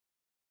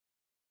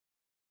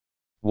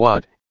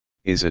What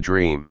is a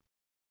dream?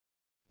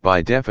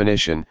 By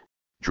definition,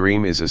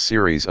 dream is a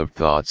series of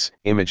thoughts,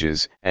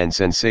 images, and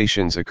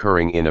sensations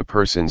occurring in a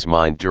person's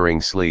mind during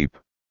sleep.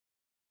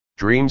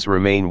 Dreams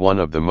remain one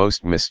of the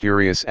most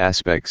mysterious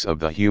aspects of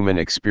the human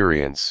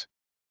experience.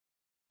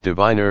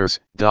 Diviners,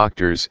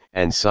 doctors,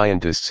 and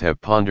scientists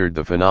have pondered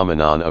the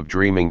phenomenon of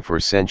dreaming for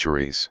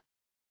centuries.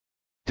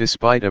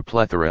 Despite a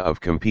plethora of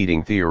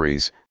competing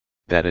theories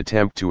that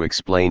attempt to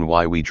explain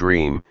why we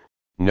dream,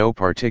 no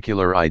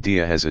particular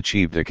idea has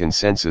achieved a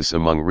consensus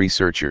among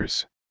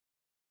researchers.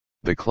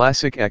 The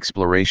classic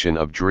exploration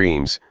of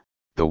dreams,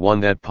 the one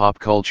that pop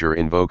culture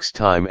invokes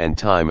time and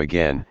time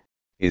again,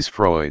 is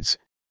Freud's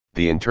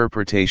The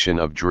Interpretation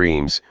of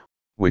Dreams,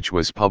 which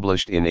was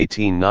published in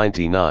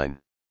 1899.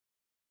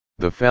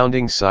 The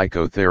founding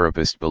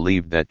psychotherapist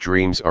believed that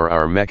dreams are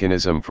our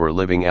mechanism for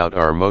living out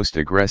our most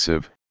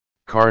aggressive,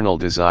 carnal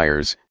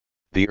desires,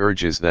 the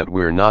urges that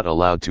we're not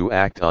allowed to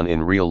act on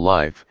in real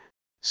life,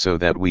 so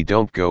that we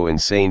don't go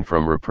insane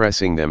from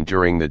repressing them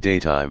during the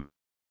daytime.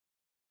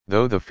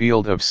 Though the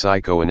field of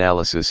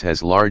psychoanalysis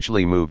has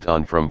largely moved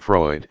on from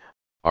Freud,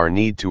 our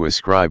need to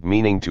ascribe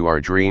meaning to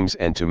our dreams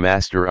and to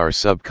master our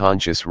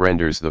subconscious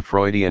renders the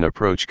Freudian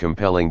approach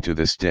compelling to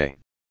this day.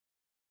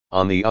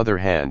 On the other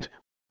hand,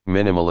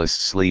 minimalist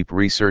sleep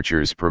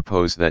researchers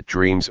propose that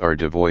dreams are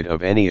devoid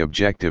of any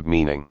objective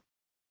meaning.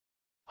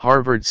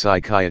 Harvard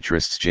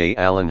psychiatrists J.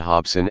 Allen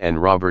Hobson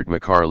and Robert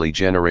McCarley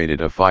generated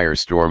a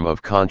firestorm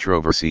of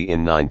controversy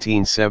in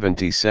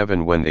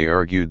 1977 when they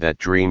argued that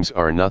dreams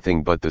are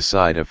nothing but the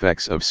side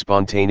effects of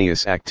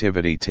spontaneous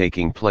activity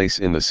taking place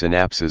in the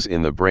synapses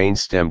in the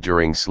brainstem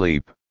during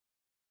sleep.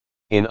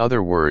 In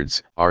other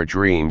words, our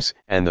dreams,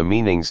 and the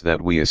meanings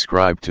that we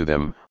ascribe to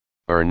them,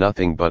 are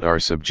nothing but our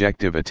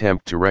subjective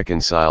attempt to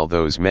reconcile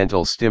those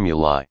mental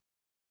stimuli.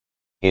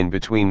 In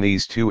between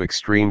these two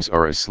extremes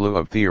are a slew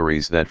of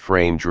theories that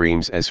frame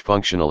dreams as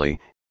functionally,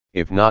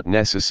 if not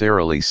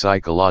necessarily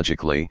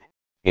psychologically,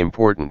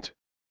 important.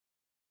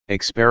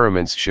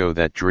 Experiments show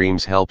that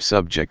dreams help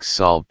subjects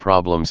solve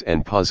problems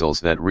and puzzles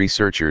that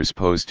researchers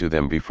pose to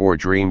them before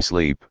dream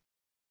sleep.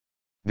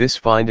 This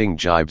finding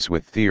jibes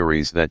with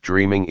theories that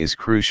dreaming is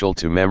crucial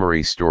to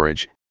memory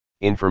storage,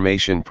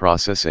 information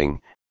processing,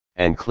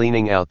 and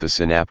cleaning out the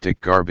synaptic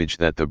garbage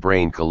that the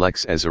brain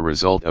collects as a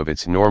result of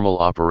its normal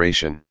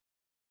operation.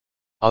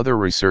 Other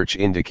research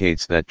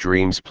indicates that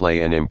dreams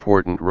play an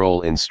important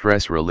role in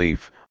stress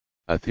relief,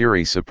 a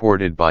theory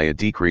supported by a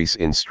decrease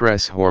in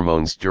stress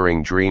hormones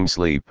during dream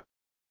sleep.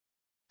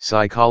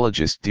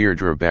 Psychologist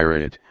Deirdre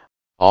Barrett,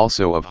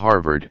 also of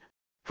Harvard,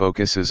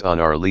 focuses on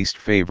our least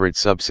favorite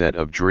subset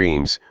of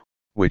dreams,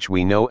 which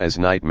we know as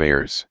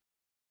nightmares.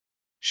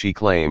 She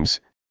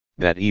claims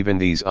that even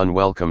these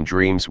unwelcome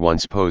dreams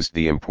once posed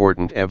the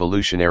important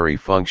evolutionary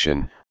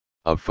function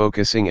of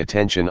focusing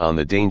attention on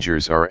the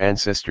dangers our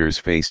ancestors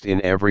faced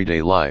in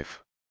everyday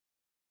life.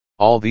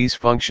 All these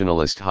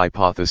functionalist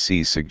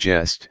hypotheses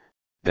suggest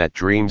that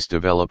dreams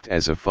developed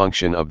as a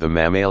function of the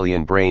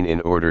mammalian brain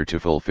in order to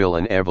fulfill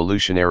an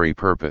evolutionary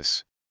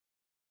purpose.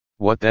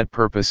 What that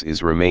purpose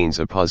is remains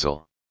a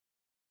puzzle.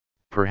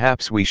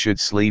 Perhaps we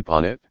should sleep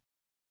on it.